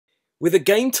With a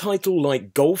game title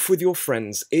like Golf with Your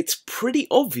Friends, it's pretty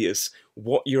obvious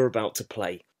what you're about to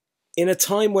play. In a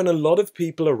time when a lot of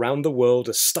people around the world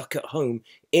are stuck at home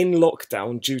in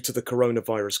lockdown due to the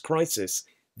coronavirus crisis,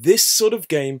 this sort of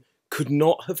game could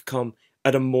not have come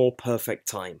at a more perfect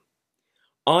time.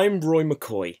 I'm Roy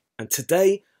McCoy, and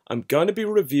today I'm going to be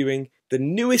reviewing the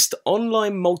newest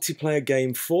online multiplayer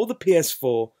game for the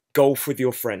PS4, Golf with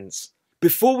Your Friends.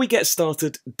 Before we get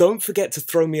started, don't forget to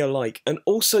throw me a like and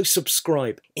also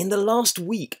subscribe. In the last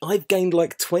week, I've gained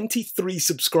like 23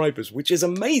 subscribers, which is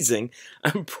amazing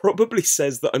and probably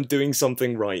says that I'm doing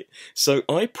something right. So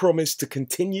I promise to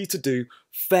continue to do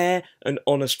fair and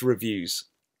honest reviews.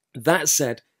 That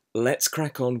said, let's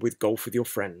crack on with Golf with Your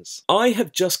Friends. I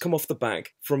have just come off the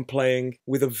back from playing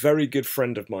with a very good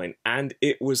friend of mine, and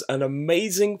it was an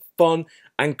amazing, fun,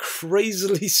 and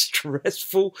crazily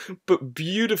stressful, but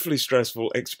beautifully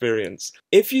stressful experience.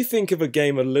 If you think of a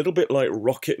game a little bit like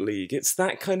Rocket League, it's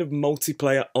that kind of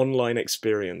multiplayer online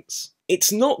experience.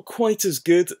 It's not quite as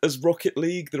good as Rocket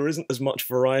League, there isn't as much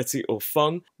variety or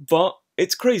fun, but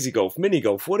it's crazy golf, mini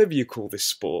golf, whatever you call this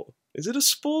sport. Is it a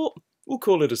sport? We'll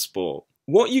call it a sport.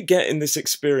 What you get in this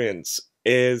experience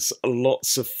is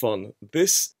lots of fun.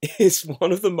 This is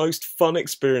one of the most fun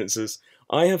experiences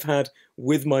I have had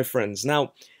with my friends.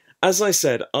 Now, as I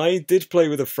said, I did play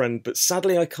with a friend, but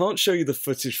sadly I can't show you the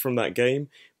footage from that game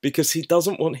because he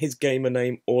doesn't want his gamer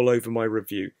name all over my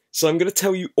review. So I'm going to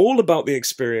tell you all about the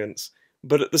experience,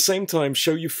 but at the same time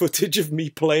show you footage of me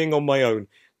playing on my own,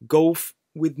 golf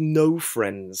with no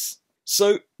friends.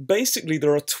 So basically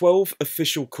there are 12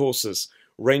 official courses,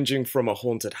 ranging from a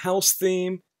haunted house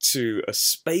theme to a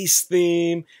space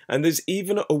theme, and there's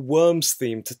even a worms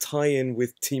theme to tie in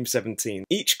with Team 17.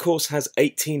 Each course has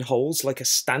 18 holes, like a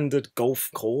standard golf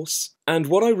course. And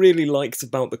what I really liked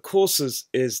about the courses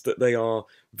is that they are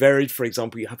varied. For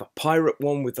example, you have a pirate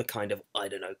one with the kind of, I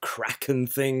don't know, kraken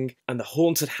thing, and the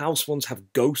haunted house ones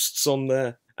have ghosts on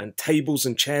there, and tables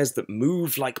and chairs that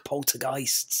move like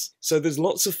poltergeists. So there's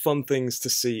lots of fun things to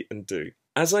see and do.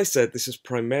 As I said, this is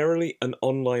primarily an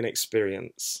online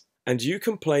experience, and you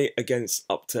can play against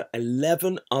up to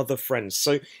 11 other friends.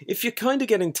 So if you're kind of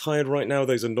getting tired right now of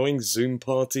those annoying Zoom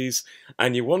parties,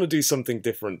 and you want to do something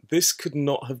different, this could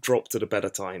not have dropped at a better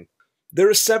time. There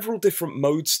are several different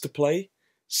modes to play,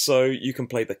 so you can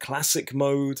play the classic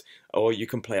mode, or you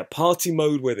can play a party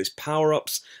mode where there's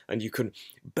power-ups, and you can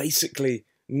basically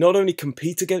not only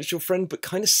compete against your friend, but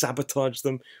kind of sabotage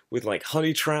them with like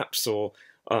honey traps, or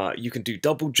you can do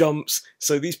double jumps,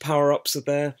 so these power-ups are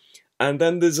there. And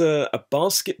then there's a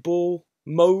basketball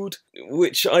mode,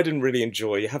 which I didn't really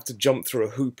enjoy. You have to jump through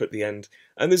a hoop at the end.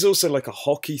 And there's also like a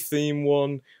hockey theme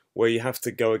one, where you have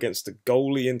to go against a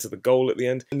goalie into the goal at the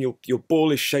end, and your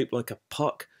ball is shaped like a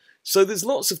puck. So there's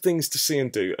lots of things to see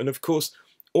and do, and of course,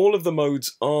 all of the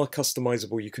modes are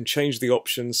customizable. You can change the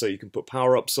options, so you can put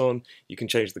power-ups on, you can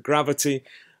change the gravity,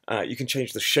 you can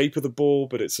change the shape of the ball,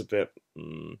 but it's a bit...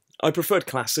 I preferred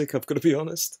classic, I've got to be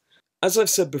honest. As I've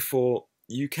said before,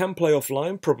 you can play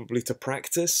offline, probably to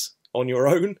practice on your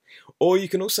own, or you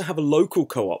can also have a local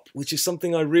co-op, which is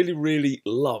something I really, really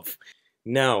love.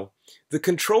 Now, the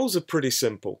controls are pretty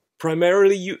simple.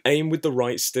 Primarily, you aim with the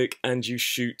right stick and you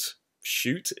shoot.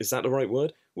 Shoot? Is that the right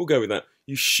word? We'll go with that.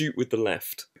 You shoot with the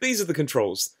left. These are the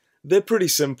controls. They're pretty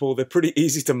simple, they're pretty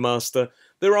easy to master.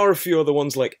 There are a few other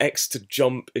ones like X to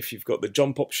jump if you've got the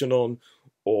jump option on,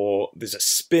 or there's a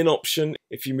spin option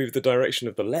if you move the direction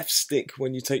of the left stick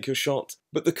when you take your shot.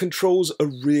 But the controls are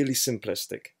really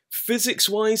simplistic.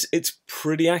 Physics-wise, it's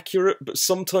pretty accurate, but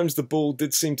sometimes the ball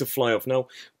did seem to fly off. Now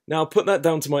I'll put that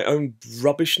down to my own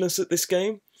rubbishness at this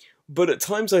game, but at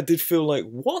times I did feel like,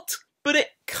 what? But it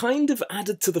kind of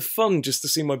added to the fun just to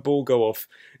see my ball go off.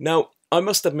 Now, I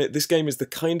must admit, this game is the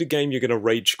kind of game you're going to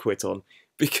rage quit on,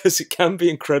 because it can be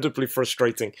incredibly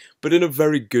frustrating, but in a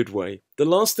very good way. The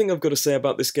last thing I've got to say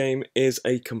about this game is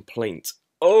a complaint.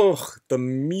 Oh, the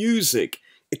music.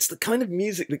 It's the kind of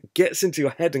music that gets into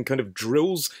your head and kind of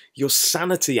drills your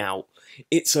sanity out.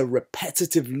 It's a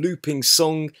repetitive looping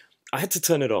song. I had to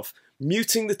turn it off.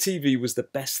 Muting the TV was the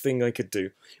best thing I could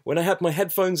do. When I had my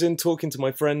headphones in talking to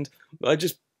my friend, I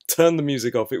just turned the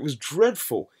music off. It was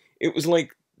dreadful. It was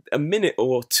like a minute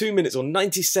or 2 minutes or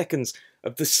 90 seconds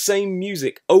of the same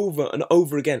music over and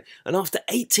over again. And after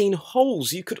 18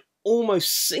 holes, you could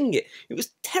almost sing it. It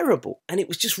was terrible. And it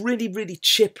was just really, really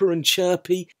chipper and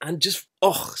chirpy and just,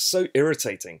 oh, so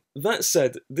irritating. That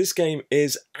said, this game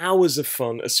is hours of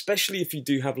fun, especially if you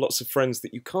do have lots of friends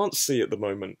that you can't see at the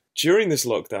moment during this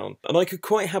lockdown. And I could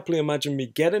quite happily imagine me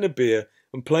getting a beer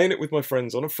and playing it with my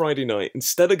friends on a Friday night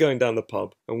instead of going down the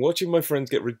pub and watching my friends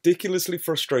get ridiculously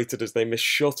frustrated as they miss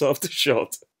shot after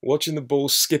shot. Watching the ball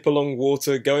skip along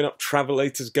water, going up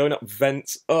travelators, going up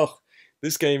vents. Oh,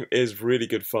 this game is really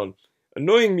good fun.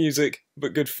 Annoying music,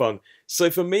 but good fun. So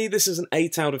for me, this is an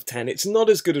 8 out of 10. It's not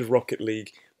as good as Rocket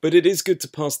League, but it is good to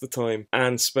pass the time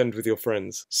and spend with your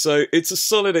friends. So it's a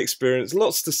solid experience,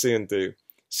 lots to see and do.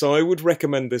 So I would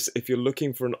recommend this if you're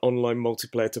looking for an online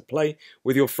multiplayer to play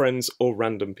with your friends or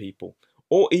random people,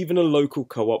 or even a local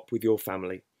co-op with your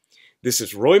family. This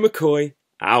is Roy McCoy,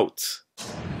 out.